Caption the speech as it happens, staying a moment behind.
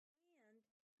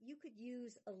could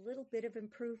use a little bit of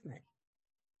improvement.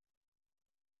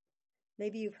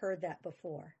 Maybe you've heard that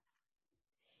before.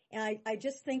 And I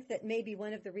just think that maybe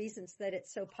one of the reasons that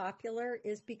it's so popular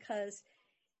is because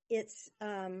it's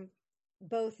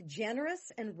both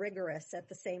generous and rigorous at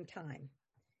the same time.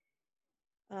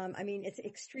 I mean, it's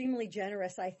extremely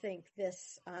generous. I think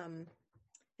this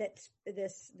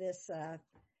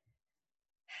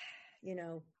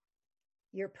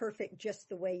you're perfect just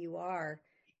the way you are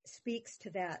speaks to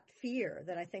that fear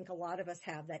that I think a lot of us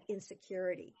have, that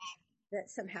insecurity, that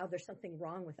somehow there's something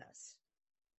wrong with us.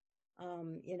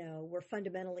 We're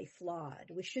fundamentally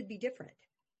flawed. We should be different.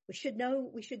 We should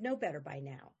know better by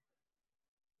now.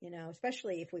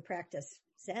 Especially if we practice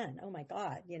Zen. Oh my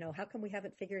God, how come we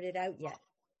haven't figured it out yet?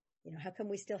 How come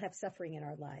we still have suffering in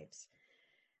our lives?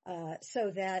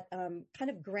 So that kind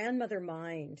of grandmother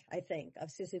mind, I think,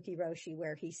 of Suzuki Roshi,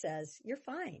 where he says, you're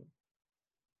fine.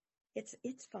 It's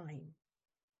fine.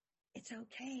 It's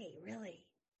okay, really.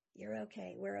 You're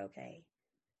okay. We're okay.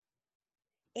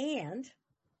 And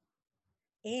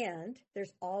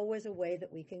there's always a way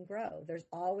that we can grow. There's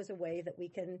always a way that we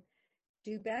can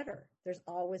do better. There's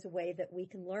always a way that we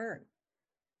can learn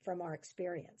from our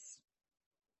experience.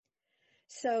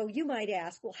 So you might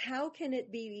ask, well, how can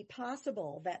it be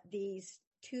possible that these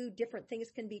two different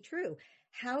things can be true?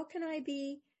 How can I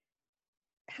be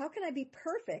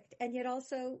perfect and yet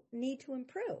also need to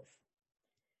improve?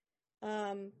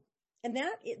 And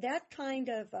that kind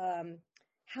of,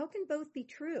 how can both be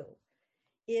true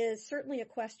is certainly a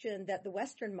question that the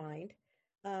Western mind,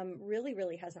 really,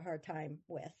 really has a hard time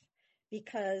with,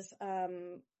 because,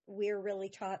 we're really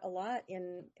taught a lot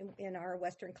in our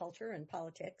Western culture and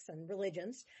politics and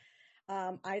religions,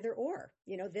 either or,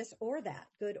 this or that,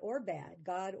 good or bad,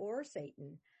 God or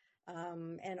Satan,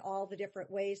 and all the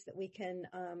different ways that we can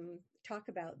talk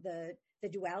about the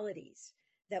dualities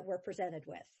that we're presented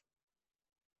with.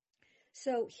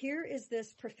 So here is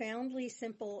this profoundly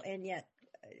simple and yet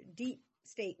deep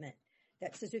statement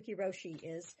that Suzuki Roshi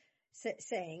is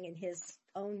saying in his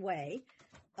own way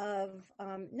of,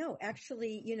 no,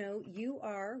 actually,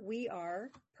 we are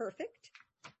perfect.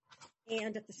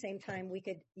 And at the same time, we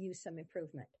could use some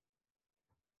improvement.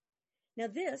 Now,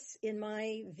 this, in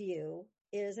my view,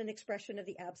 is an expression of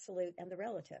the absolute and the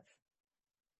relative.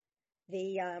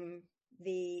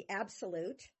 The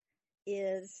absolute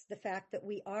is the fact that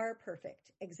we are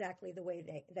perfect exactly the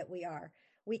way that we are.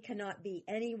 We cannot be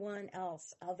anyone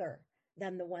else other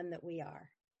than the one that we are.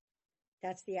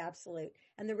 That's the absolute.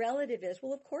 And the relative is,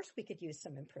 well, of course we could use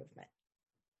some improvement.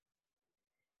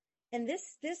 And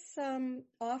this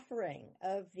offering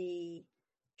of the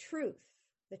truth,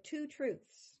 the two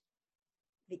truths,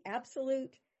 the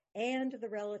absolute and the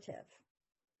relative,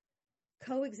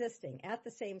 coexisting at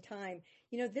the same time.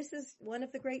 This is one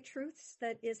of the great truths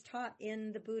that is taught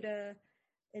in the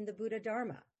Buddha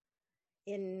Dharma.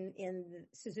 In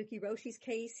Suzuki Roshi's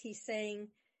case, he's saying,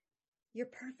 you're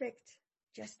perfect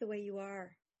just the way you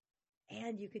are,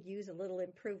 and you could use a little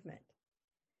improvement.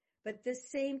 But this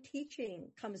same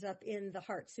teaching comes up in the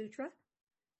Heart Sutra.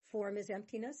 Form is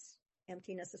emptiness.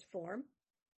 Emptiness is form.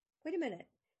 Wait a minute.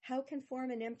 How can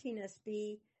form and emptiness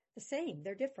be the same?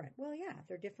 They're different. Well, yeah,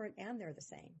 they're different and they're the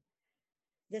same.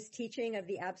 This teaching of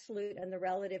the absolute and the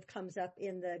relative comes up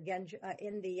in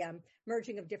the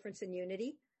merging of difference and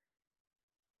unity.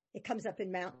 It comes up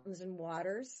in mountains and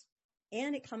waters.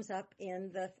 And it comes up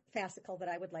in the fascicle that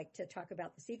I would like to talk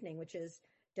about this evening, which is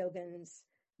Dogen's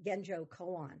Genjo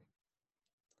Koan.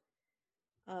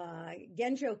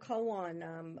 Genjo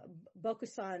Koan,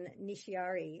 Bokusan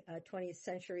Nishiari, a 20th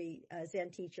century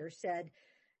Zen teacher, said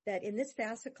that in this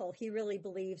fascicle, he really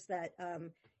believes that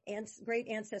great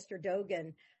ancestor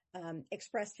Dogen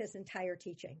expressed his entire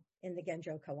teaching in the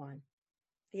Genjo Koan.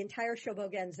 The entire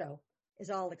Shobogenzo is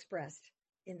all expressed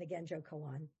in the Genjo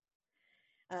Koan.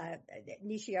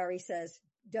 Nishiari says,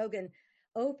 Dogen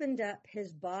opened up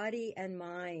his body and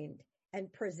mind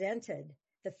and presented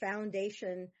the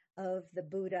foundation of the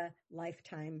Buddha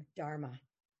lifetime Dharma.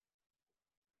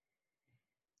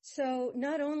 So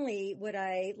not only would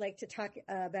I like to talk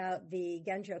about the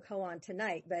Genjo Koan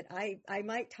tonight, but I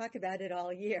might talk about it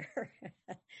all year.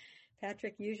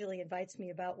 Patrick usually invites me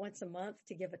about once a month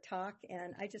to give a talk,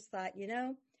 and I just thought,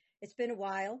 it's been a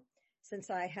while since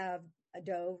I have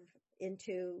dove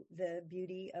into the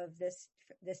beauty of this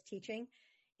teaching.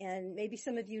 And maybe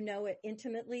some of you know it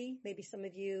intimately. Maybe some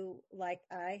of you, like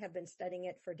I, have been studying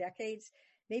it for decades.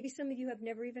 Maybe some of you have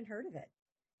never even heard of it.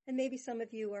 And maybe some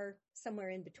of you are somewhere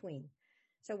in between.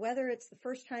 So whether it's the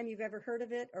first time you've ever heard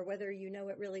of it or whether you know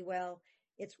it really well,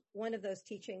 it's one of those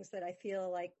teachings that I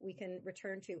feel like we can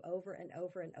return to over and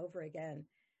over and over again.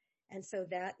 And so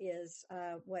that is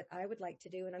what I would like to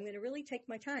do. And I'm going to really take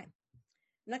my time.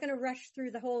 I'm not going to rush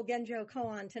through the whole Genjo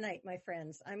Koan tonight, my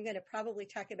friends. I'm going to probably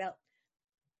talk about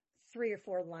 3 or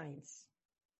 4 lines,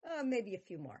 maybe a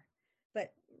few more.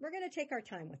 But we're going to take our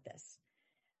time with this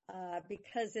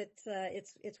because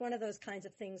it's one of those kinds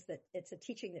of things that it's a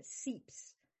teaching that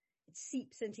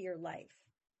seeps into your life.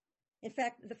 In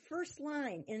fact, the first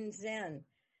line in Zen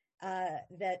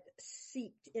that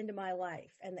seeped into my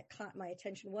life and that caught my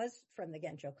attention was from the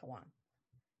Genjo Koan.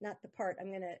 Not the part I'm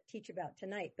going to teach about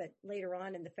tonight, but later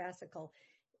on in the fascicle,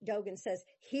 Dogen says,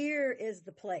 here is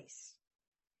the place.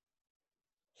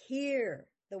 Here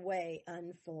the way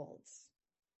unfolds.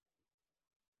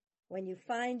 When you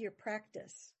find your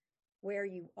practice where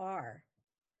you are,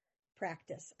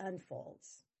 practice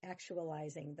unfolds,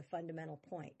 actualizing the fundamental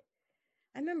point.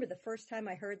 I remember the first time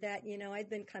I heard that, I'd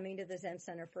been coming to the Zen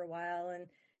Center for a while and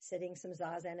sitting some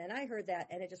Zazen, and I heard that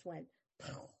and it just went,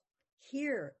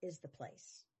 here is the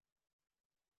place.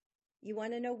 You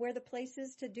want to know where the place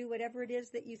is to do whatever it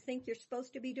is that you think you're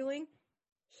supposed to be doing?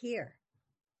 Here.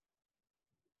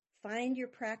 Find your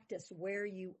practice where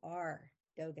you are,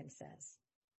 Dogen says.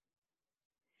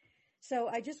 So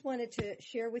I just wanted to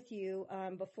share with you,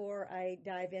 before I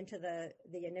dive into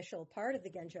the initial part of the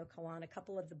Genjo Koan, a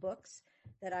couple of the books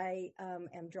that I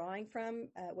am drawing from,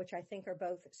 which I think are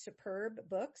both superb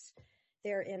books.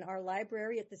 They're in our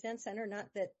library at the Zen Center. Not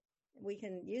that we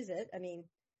can use it. I mean,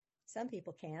 some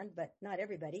people can, but not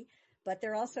everybody. But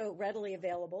they're also readily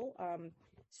available.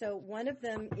 So one of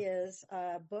them is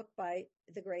a book by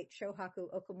the great Shohaku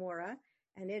Okumura,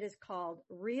 and it is called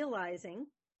Realizing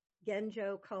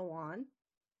Genjo Koan.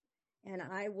 And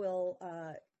I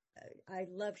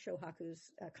love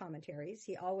Shohaku's commentaries.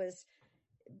 He always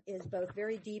is both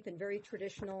very deep and very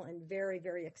traditional and very,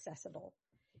 very accessible.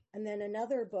 And then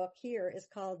another book here is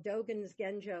called Dogen's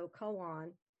Genjo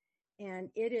Koan, and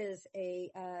it is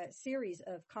a series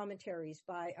of commentaries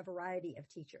by a variety of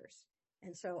teachers.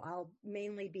 And so I'll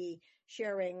mainly be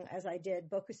sharing, as I did,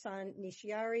 Bokusan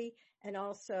Nishiari and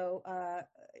also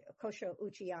Kosho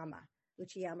Uchiyama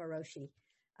Roshi,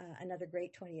 another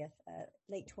great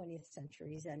late 20th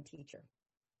century Zen teacher.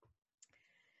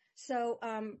 So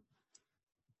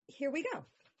here we go.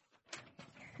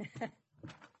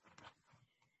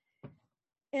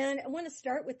 And I want to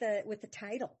start with the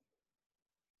title,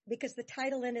 because the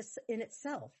title in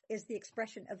itself is the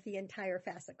expression of the entire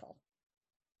fascicle,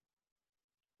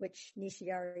 which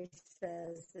Nishiari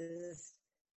says is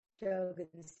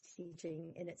Dogen's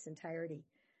teaching in its entirety.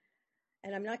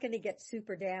 And I'm not going to get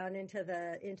super down into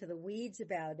the weeds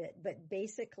about it, but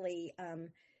basically,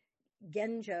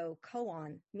 Genjo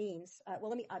Koan means, I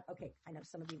know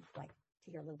some of you like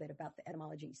to hear a little bit about the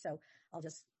etymology, so I'll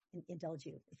just indulge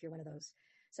you if you're one of those.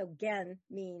 So Gen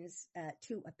means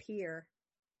to appear,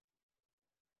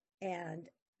 and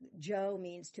Jo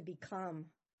means to become.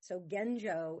 So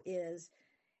Genjo is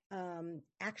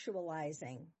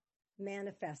actualizing,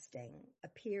 manifesting,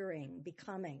 appearing,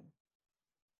 becoming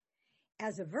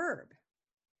as a verb,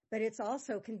 but it's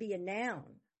also can be a noun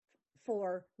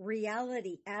for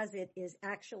reality as it is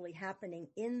actually happening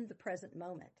in the present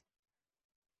moment.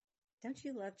 Don't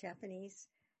you love Japanese?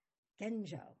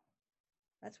 Genjo.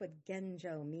 That's what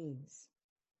Genjo means.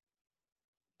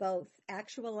 Both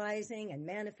actualizing and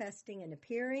manifesting and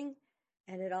appearing,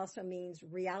 and it also means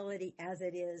reality as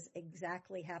it is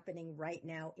exactly happening right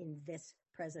now in this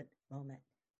present moment.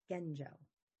 Genjo.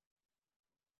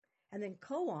 And then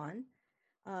koan,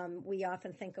 we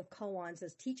often think of koans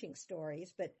as teaching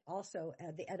stories, but also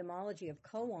the etymology of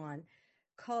koan.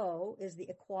 Ko is the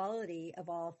equality of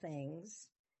all things,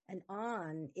 and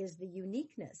an is the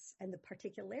uniqueness and the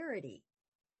particularity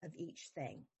of each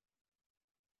thing.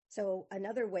 So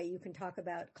another way you can talk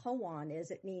about koan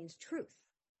is it means truth.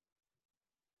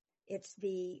 It's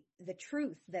the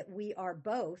truth that we are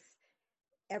both,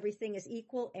 everything is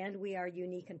equal, and we are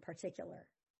unique and particular.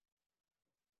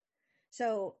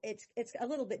 So it's a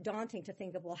little bit daunting to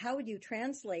think of, well, how would you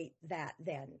translate that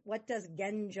then? What does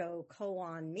Genjo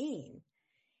Koan mean?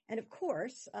 And of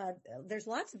course, there's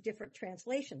lots of different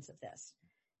translations of this,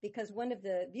 because one of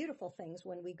the beautiful things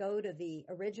when we go to the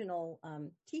original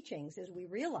teachings is we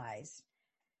realize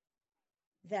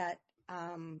that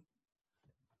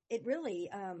it really,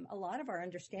 a lot of our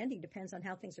understanding depends on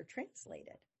how things are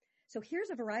translated. So here's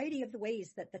a variety of the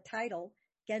ways that the title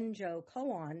Genjo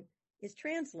Koan is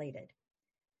translated.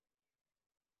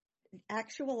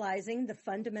 Actualizing the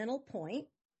fundamental point,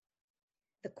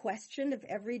 the question of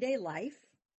everyday life,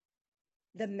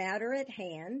 the matter at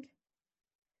hand,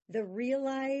 the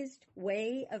realized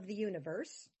way of the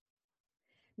universe,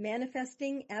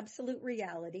 manifesting absolute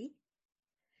reality,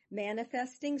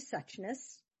 manifesting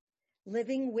suchness,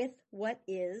 living with what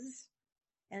is,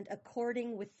 and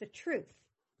according with the truth.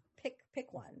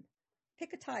 Pick one.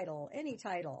 Pick a title, any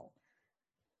title.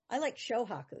 I like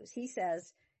Shohaku's. He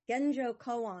says, Genjo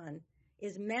Koan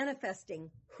is manifesting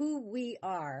who we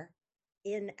are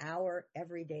in our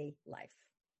everyday life.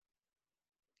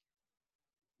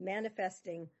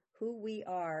 Manifesting who we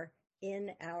are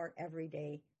in our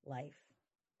everyday life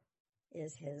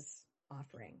is his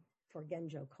offering for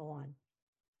Genjo Koan.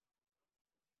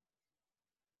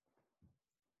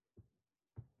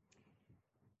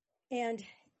 And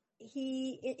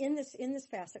he, in this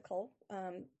fascicle,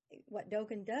 what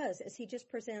Dogen does is he just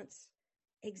presents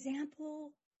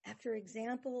example after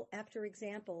example after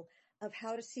example of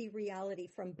how to see reality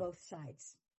from both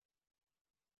sides.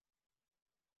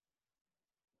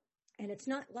 And it's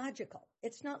not logical.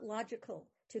 It's not logical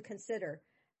to consider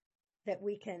that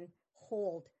we can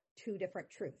hold two different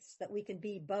truths, that we can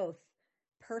be both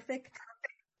perfect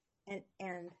and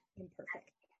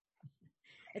imperfect.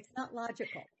 It's not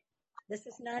logical. This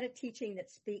is not a teaching that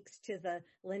speaks to the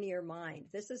linear mind.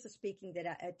 This is a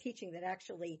teaching that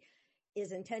actually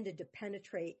is intended to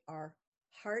penetrate our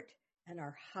heart and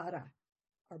our hara,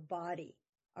 our body,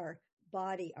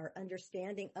 our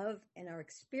understanding of and our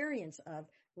experience of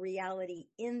reality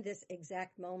in this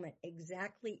exact moment,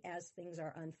 exactly as things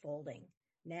are unfolding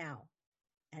now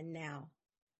and now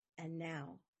and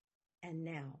now and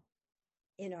now,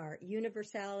 in our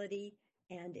universality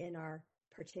and in our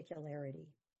particularity.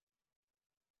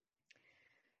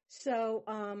 So,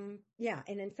 and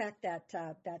in fact, that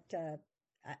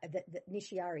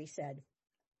Nishiari said,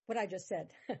 what I just said,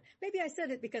 maybe I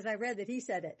said it because I read that he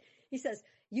said it. He says,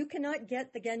 you cannot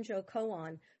get the Genjo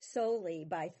Koan solely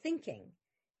by thinking.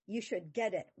 You should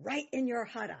get it right in your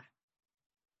hara.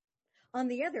 On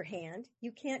the other hand,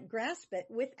 you can't grasp it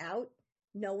without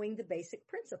knowing the basic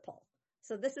principle.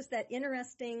 So this is that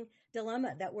interesting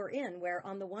dilemma that we're in, where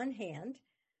on the one hand,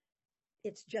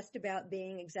 it's just about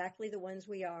being exactly the ones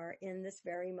we are in this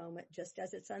very moment, just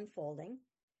as it's unfolding.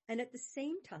 And at the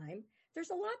same time,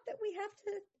 there's a lot that we have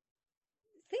to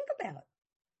think about.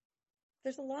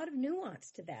 There's a lot of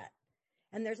nuance to that.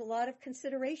 And there's a lot of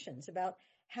considerations about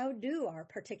how do our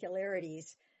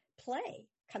particularities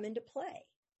come into play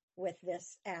with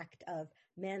this act of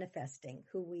manifesting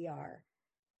who we are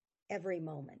every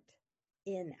moment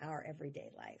in our everyday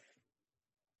life.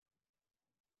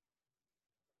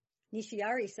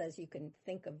 Nishiari says you can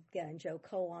think of Genjo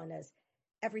Koan as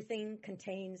everything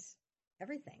contains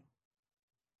everything.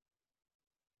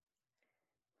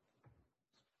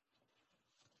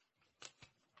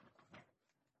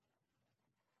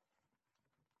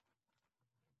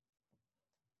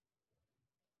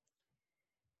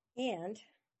 And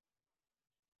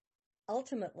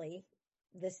ultimately,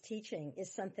 this teaching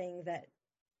is something that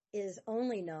is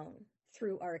only known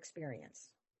through our experience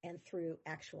and through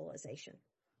actualization.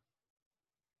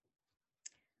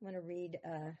 I'm going to read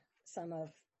some of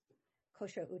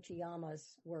Kosho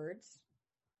Uchiyama's words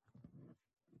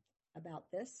about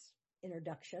this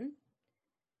introduction.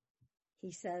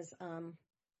 He says,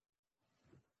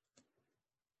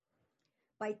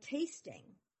 by tasting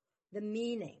the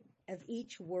meaning of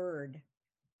each word,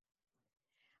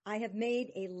 I have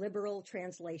made a liberal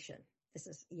translation. This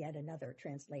is yet another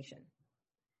translation.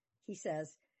 He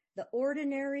says, the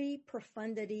ordinary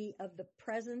profundity of the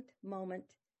present moment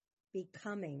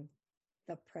becoming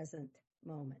the present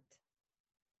moment.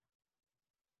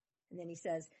 And then he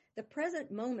says, the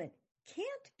present moment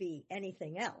can't be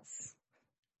anything else.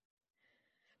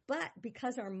 But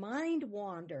because our mind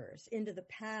wanders into the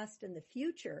past and the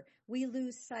future, we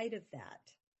lose sight of that.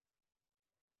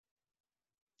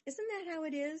 Isn't that how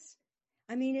it is?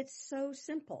 I mean, it's so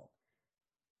simple.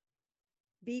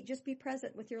 Just be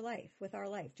present with your life, with our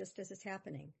life, just as it's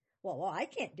happening. Well, I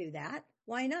can't do that.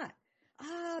 Why not?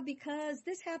 Because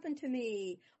this happened to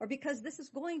me, or because this is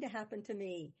going to happen to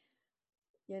me.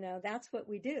 That's what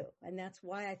we do. And that's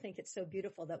why I think it's so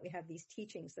beautiful that we have these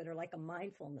teachings that are like a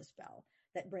mindfulness bell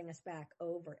that bring us back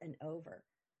over and over.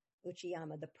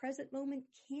 Uchiyama, the present moment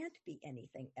can't be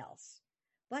anything else.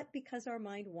 But because our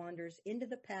mind wanders into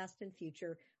the past and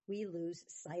future, we lose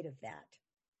sight of that.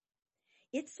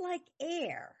 It's like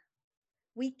air.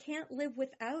 We can't live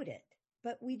without it,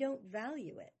 but we don't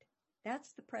value it.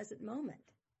 That's the present moment.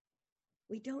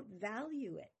 We don't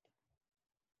value it.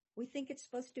 We think it's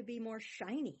supposed to be more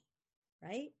shiny,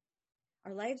 right?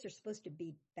 Our lives are supposed to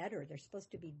be better. They're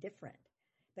supposed to be different.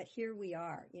 But here we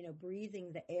are,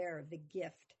 breathing the air of the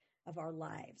gift of our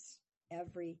lives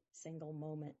every single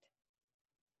moment.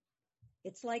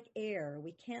 It's like air.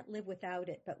 We can't live without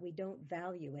it, but we don't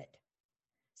value it.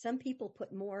 Some people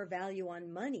put more value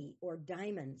on money or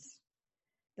diamonds.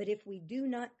 But if we do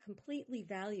not completely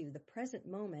value the present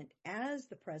moment as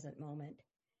the present moment,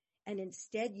 and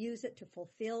instead use it to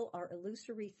fulfill our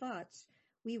illusory thoughts,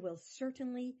 we will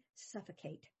certainly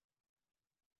suffocate.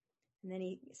 And then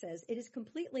he says, it is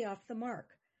completely off the mark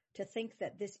to think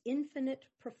that this infinite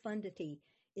profundity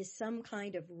is some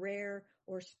kind of rare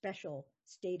or special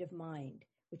state of mind,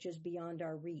 which is beyond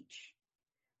our reach.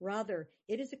 Rather,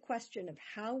 it is a question of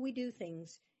how we do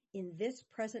things in this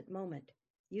present moment,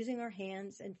 using our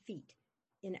hands and feet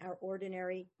in our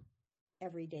ordinary,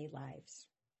 everyday lives.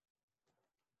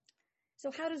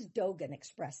 So how does Dogen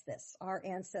express this, our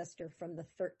ancestor from the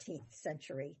 13th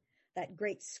century, that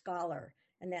great scholar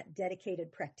and that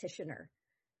dedicated practitioner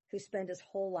who spent his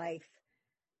whole life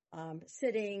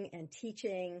sitting and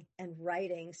teaching and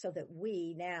writing so that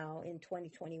we now in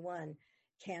 2021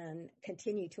 can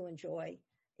continue to enjoy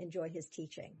his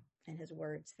teaching and his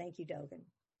words. Thank you, Dogen,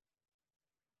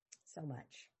 so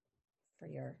much for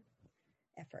your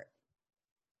effort.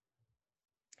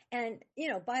 And,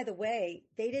 by the way,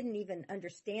 they didn't even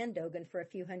understand Dogen for a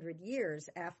few hundred years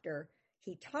after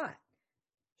he taught.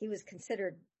 He was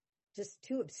considered just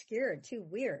too obscure, too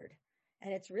weird.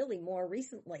 And it's really more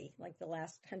recently, like the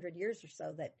last 100 years or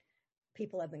so, that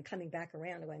people have been coming back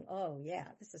around and going, oh yeah,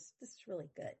 this is really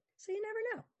good. So you never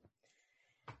know.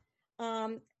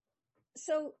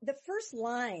 So the first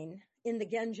line in the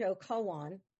Genjo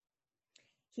Koan,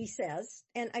 he says,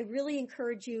 and I really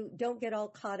encourage you, don't get all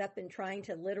caught up in trying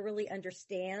to literally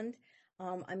understand.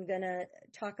 I'm going to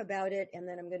talk about it and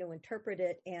then I'm going to interpret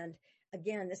it. And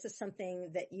again, this is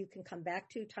something that you can come back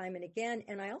to time and again.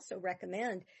 And I also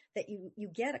recommend that you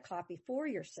get a copy for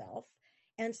yourself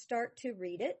and start to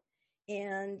read it.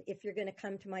 And if you're going to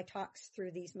come to my talks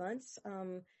through these months,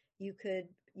 you could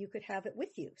have it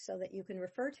with you so that you can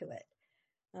refer to it.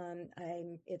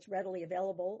 It's readily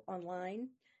available online.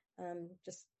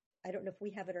 I don't know if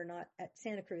we have it or not at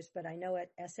Santa Cruz, but I know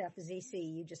at SFZC,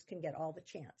 you just can get all the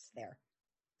chants there.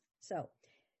 So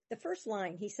the first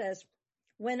line, he says,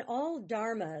 when all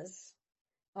dharmas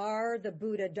are the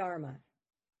Buddha Dharma,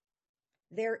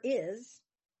 there is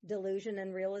delusion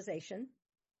and realization,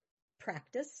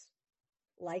 practice,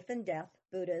 life and death,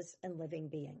 Buddhas and living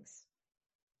beings.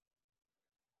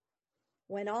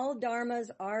 When all dharmas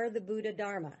are the Buddha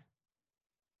Dharma,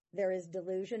 there is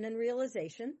delusion and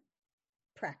realization,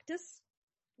 practice,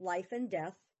 life and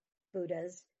death,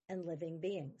 Buddhas and living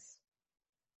beings.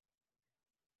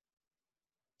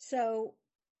 So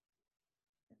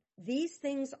these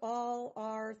things all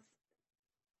are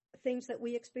things that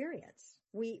we experience.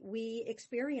 We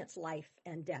experience life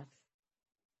and death.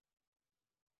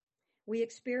 We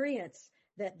experience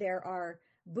that there are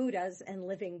Buddhas and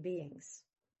living beings.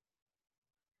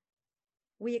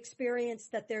 We experience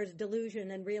that there's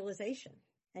delusion and realization.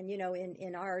 And,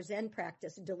 in our Zen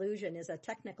practice, delusion is a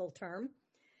technical term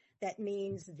that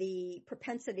means the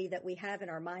propensity that we have in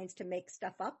our minds to make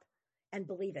stuff up and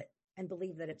believe it and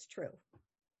believe that it's true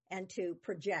and to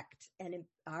project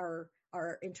our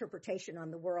interpretation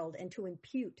on the world and to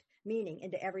impute meaning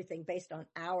into everything based on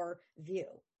our view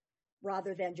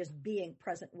rather than just being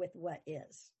present with what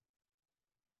is.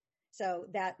 So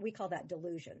that we call that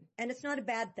delusion. And it's not a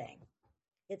bad thing.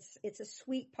 It's a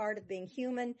sweet part of being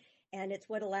human, and it's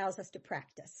what allows us to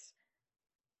practice.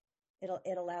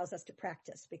 It allows us to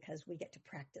practice because we get to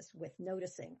practice with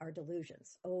noticing our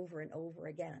delusions over and over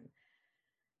again.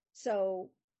 So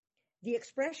the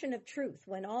expression of truth,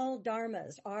 when all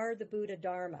dharmas are the Buddha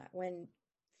Dharma, when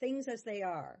things as they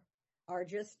are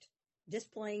just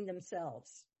displaying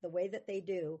themselves the way that they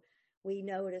do, we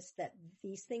notice that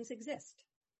these things exist.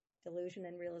 Delusion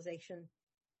and realization,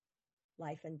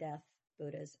 life and death,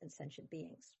 Buddhas and sentient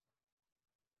beings.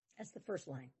 That's the first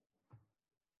line.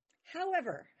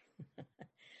 However,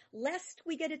 lest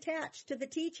we get attached to the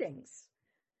teachings,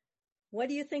 what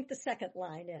do you think the second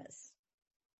line is?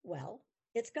 Well,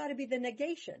 it's got to be the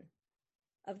negation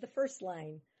of the first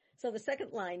line. So the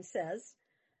second line says,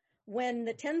 when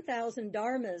the 10,000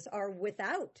 dharmas are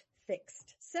without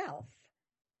fixed self,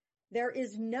 there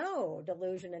is no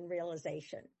delusion and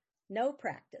realization, no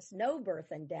practice, no birth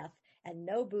and death, and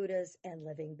no Buddhas and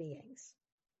living beings.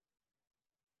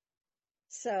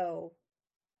 So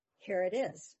here it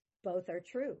is. Both are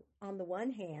true. On the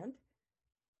one hand,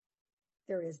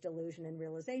 there is delusion and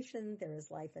realization, there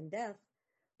is life and death.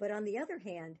 But on the other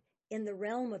hand, in the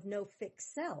realm of no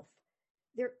fixed self,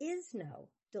 there is no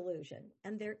delusion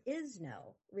and there is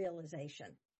no realization.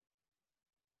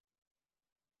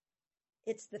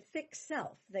 It's the fixed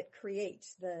self that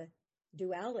creates the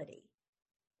duality.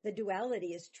 The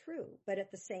duality is true, but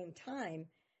at the same time,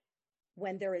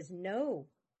 when there is no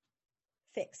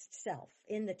fixed self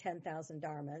in the 10,000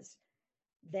 dharmas,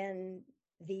 then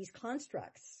these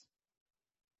constructs,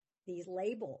 these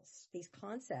labels, these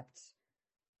concepts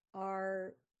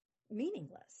are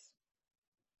meaningless.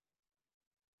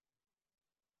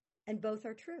 And both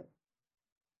are true.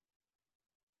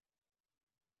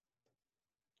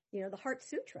 You know, the Heart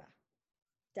Sutra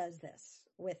does this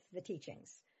with the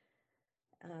teachings.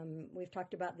 We've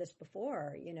talked about this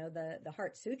before. You know, the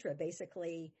Heart Sutra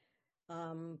basically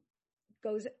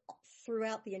goes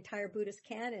throughout the entire Buddhist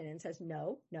canon and says,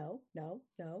 no, no, no,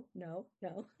 no, no,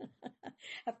 no.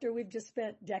 After we've just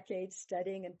spent decades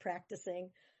studying and practicing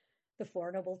the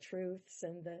Four Noble Truths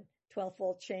and the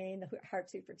 12-fold chain, the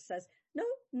Heart Sutra says, no,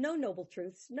 no noble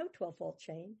truths, no 12-fold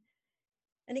chain.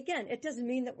 And again, it doesn't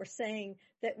mean that we're saying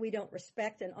that we don't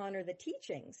respect and honor the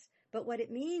teachings, but what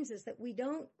it means is that we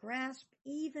don't grasp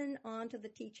even onto the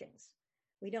teachings.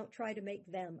 We don't try to make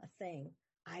them a thing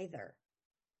either.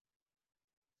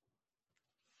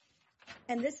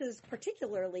 And this is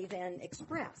particularly then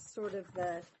expressed, sort of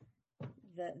the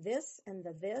this and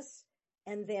the this,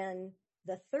 and then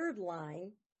the third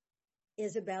line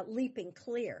is about leaping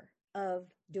clear of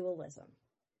dualism.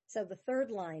 So the third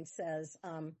line says,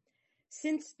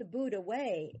 since the Buddha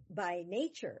way by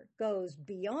nature goes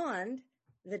beyond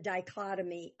the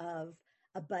dichotomy of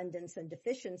abundance and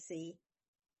deficiency,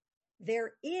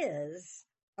 there is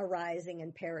arising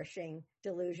and perishing,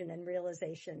 delusion and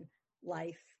realization,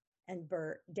 life and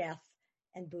birth, death,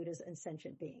 and Buddhas and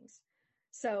sentient beings.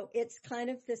 So it's kind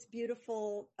of this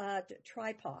beautiful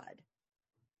tripod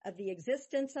of the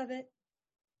existence of it,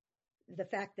 the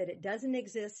fact that it doesn't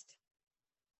exist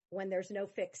when there's no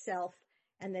fixed self,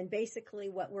 and then basically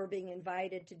what we're being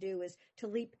invited to do is to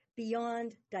leap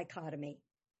beyond dichotomy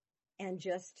and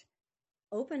just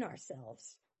open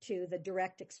ourselves to the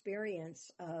direct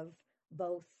experience of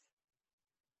both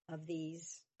of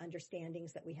these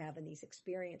understandings that we have and these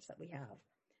experiences that we have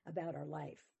about our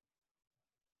life.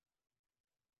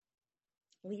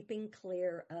 Leaping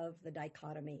clear of the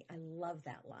dichotomy. I love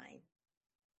that line.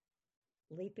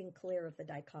 Leaping clear of the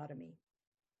dichotomy.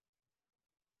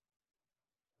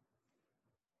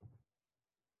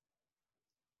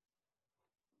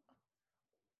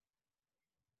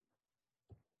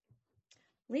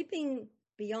 Leaping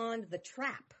beyond the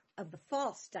trap of the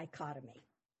false dichotomy.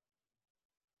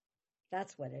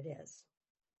 That's what it is.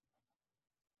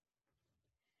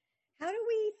 How do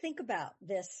we think about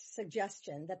this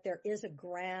suggestion that there is a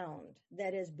ground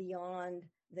that is beyond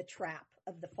the trap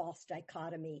of the false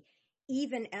dichotomy,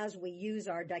 even as we use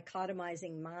our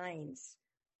dichotomizing minds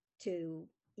to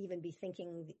even be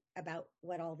thinking about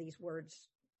what all these words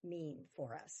mean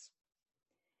for us?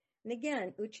 And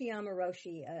again, Uchiyama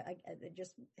Roshi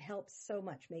just helps so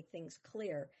much make things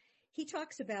clear. He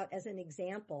talks about, as an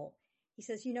example, he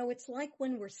says, you know, it's like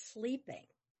when we're sleeping.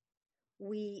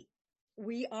 We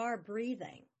are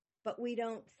breathing, but we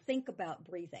don't think about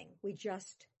breathing. We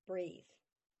just breathe.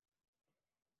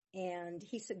 And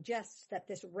he suggests that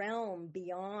this realm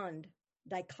beyond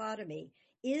dichotomy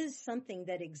is something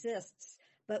that exists,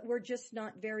 but we're just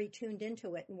not very tuned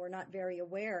into it, and we're not very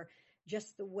aware,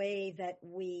 just the way that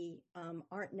we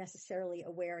aren't necessarily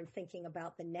aware and thinking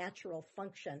about the natural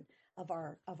function of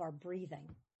our breathing.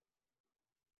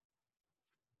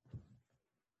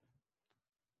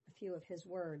 A few of his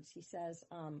words. He says,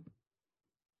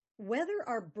 whether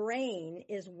our brain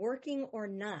is working or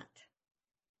not,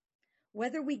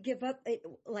 whether we give up,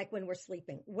 like when we're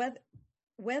sleeping,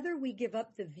 whether we give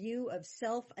up the view of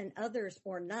self and others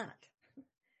or not,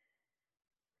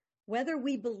 whether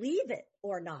we believe it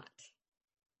or not,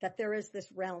 that there is this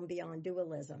realm beyond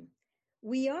dualism,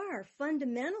 we are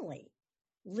fundamentally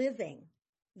living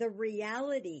the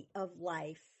reality of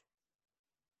life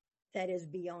that is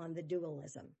beyond the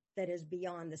dualism, that is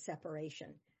beyond the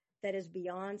separation, that is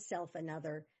beyond self and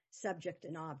other, subject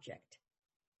and object.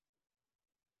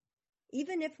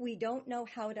 Even if we don't know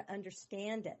how to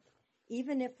understand it,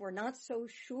 even if we're not so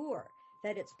sure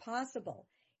that it's possible,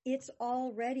 it's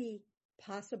already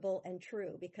possible and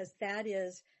true, because that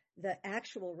is the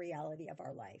actual reality of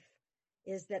our life,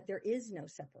 is that there is no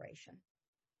separation.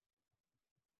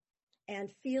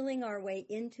 And feeling our way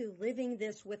into living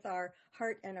this with our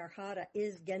heart and our hara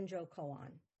is Genjo Koan,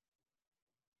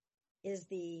 is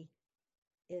the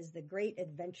great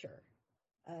adventure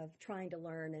of trying to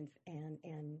learn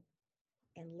and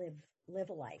live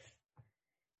a life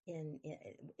in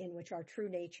which our true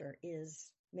nature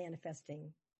is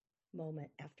manifesting moment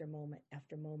after moment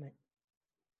after moment.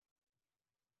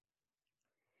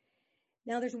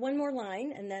 Now there's one more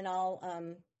line, and then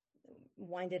I'll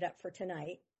wind it up for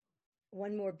tonight.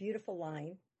 One more beautiful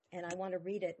line and I want to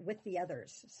read it with the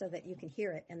others so that you can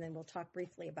hear it, and then we'll talk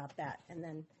briefly about that, and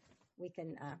then we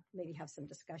can maybe have some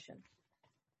discussion.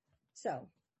 So,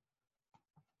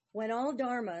 when all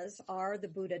dharmas are the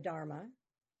Buddha Dharma,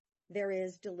 there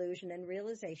is delusion and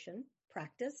realization,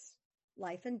 practice,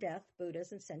 life and death,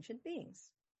 Buddhas and sentient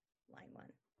beings. Line 1.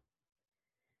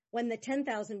 When the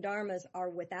 10,000 dharmas are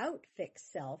without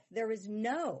fixed self, there is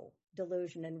no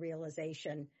delusion and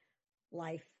realization,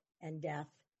 life and death,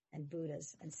 and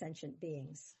Buddhas and sentient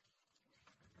beings.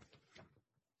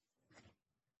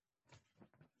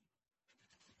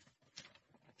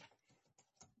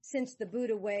 Since the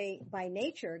Buddha way by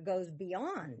nature goes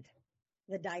beyond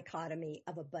the dichotomy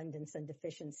of abundance and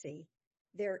deficiency,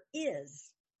 there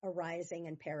is arising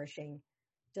and perishing,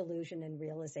 delusion and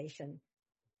realization,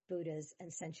 Buddhas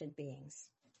and sentient beings.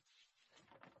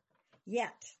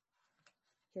 Yet,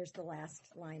 here's the last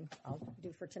line I'll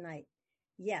do for tonight.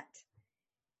 Yet,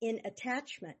 in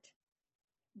attachment,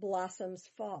 blossoms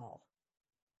fall,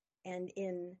 and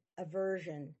in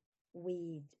aversion,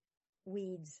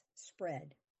 weeds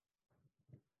spread.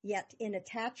 Yet in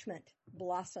attachment,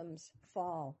 blossoms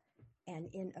fall, and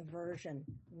in aversion,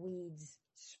 weeds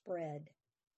spread.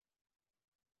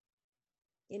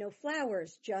 You know,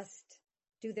 flowers just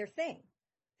do their thing.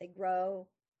 They grow,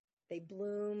 they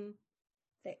bloom,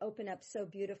 they open up so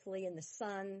beautifully in the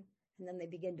sun, and then they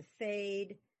begin to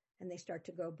fade, and they start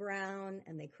to go brown,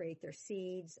 and they create their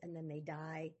seeds, and then they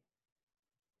die.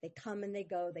 They come and they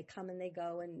go, they come and they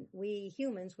go, and we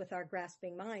humans with our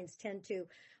grasping minds tend to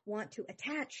want to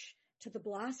attach to the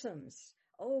blossoms.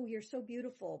 Oh, you're so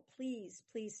beautiful. Please,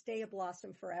 please stay a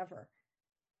blossom forever.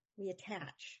 We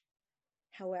attach.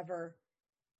 However,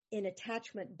 in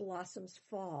attachment, blossoms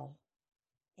fall,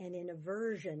 and in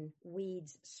aversion,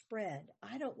 weeds spread.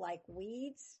 I don't like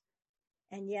weeds,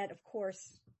 and yet, of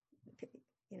course,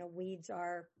 you know, weeds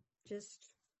are just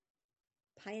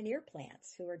pioneer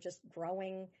plants who are just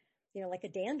growing, you know, like a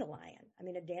dandelion. I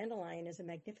mean, a dandelion is a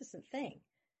magnificent thing.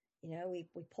 You know, we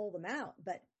pull them out,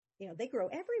 but, you know, they grow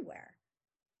everywhere.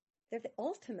 They're the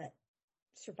ultimate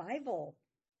survival,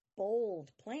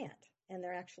 bold plant, and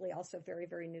they're actually also very,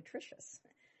 very nutritious.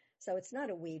 So it's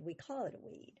not a weed. We call it a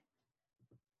weed.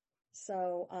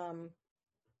 So,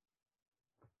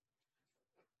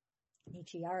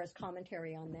 Nichiara's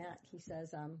commentary on that, he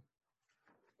says,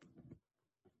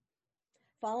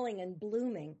 falling and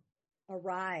blooming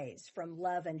arise from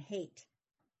love and hate.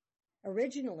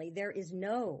 Originally, there is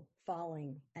no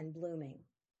falling and blooming.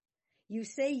 You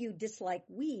say you dislike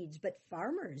weeds, but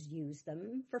farmers use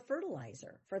them for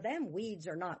fertilizer. For them, weeds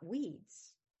are not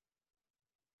weeds.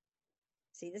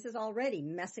 See, this is already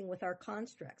messing with our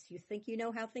constructs. You think you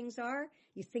know how things are?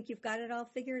 You think you've got it all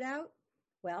figured out?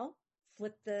 Well,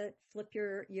 flip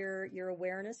your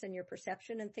awareness and your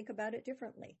perception and think about it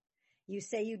differently. You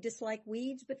say you dislike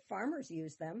weeds, but farmers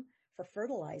use them for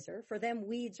fertilizer. For them,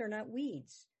 weeds are not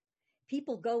weeds.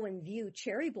 People go and view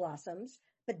cherry blossoms,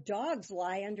 but dogs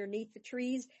lie underneath the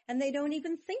trees and they don't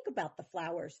even think about the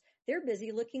flowers. They're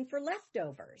busy looking for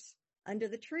leftovers under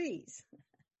the trees.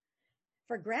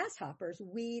 For grasshoppers,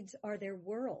 weeds are their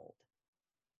world.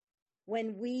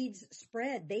 When weeds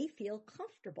spread, they feel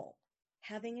comfortable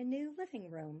having a new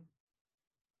living room.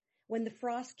 When the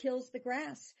frost kills the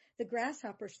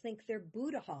grasshoppers think their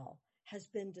Buddha hall has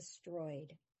been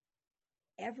destroyed.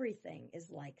 Everything is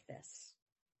like this.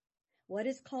 What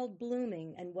is called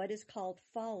blooming and what is called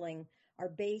falling are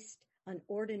based on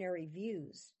ordinary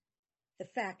views. The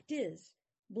fact is,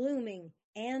 blooming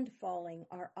and falling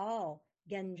are all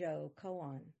Genjo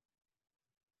Koan.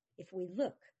 If we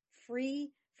look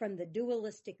free from the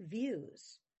dualistic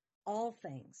views, all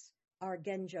things are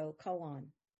Genjo Koan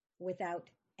without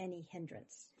any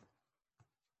hindrance.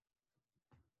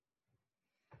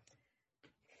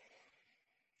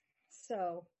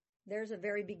 So there's a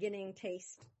very beginning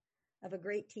taste of a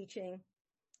great teaching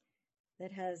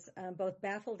that has both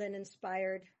baffled and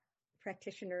inspired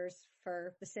practitioners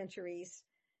for the centuries.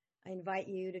 I invite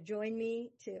you to join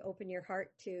me to open your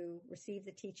heart to receive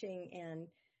the teaching and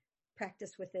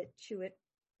practice with it,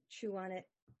 chew on it,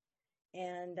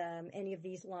 and any of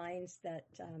these lines that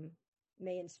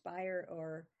may inspire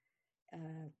or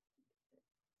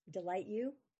delight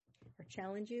you or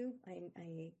challenge you. I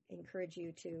encourage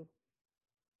you to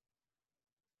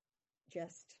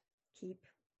just keep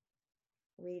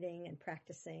reading and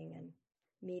practicing and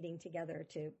meeting together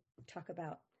to talk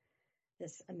about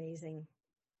this amazing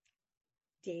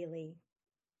daily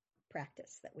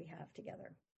practice that we have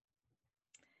together.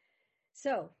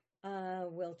 So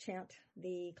we'll chant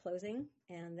the closing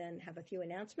and then have a few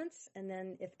announcements. And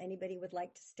then if anybody would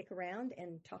like to stick around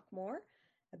and talk more,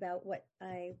 about what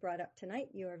I brought up tonight,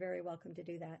 you are very welcome to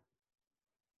do that.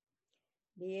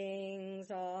 Beings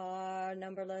are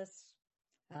numberless.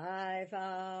 I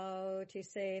vow to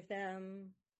save them.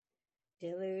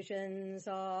 Delusions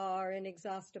are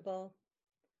inexhaustible.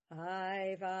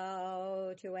 I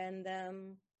vow to end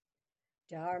them.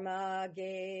 Dharma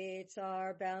gates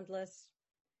are boundless.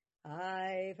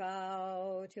 I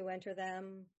vow to enter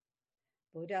them.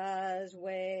 Buddha's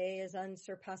way is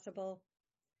unsurpassable.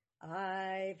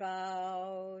 I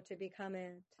vow to become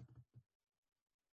it.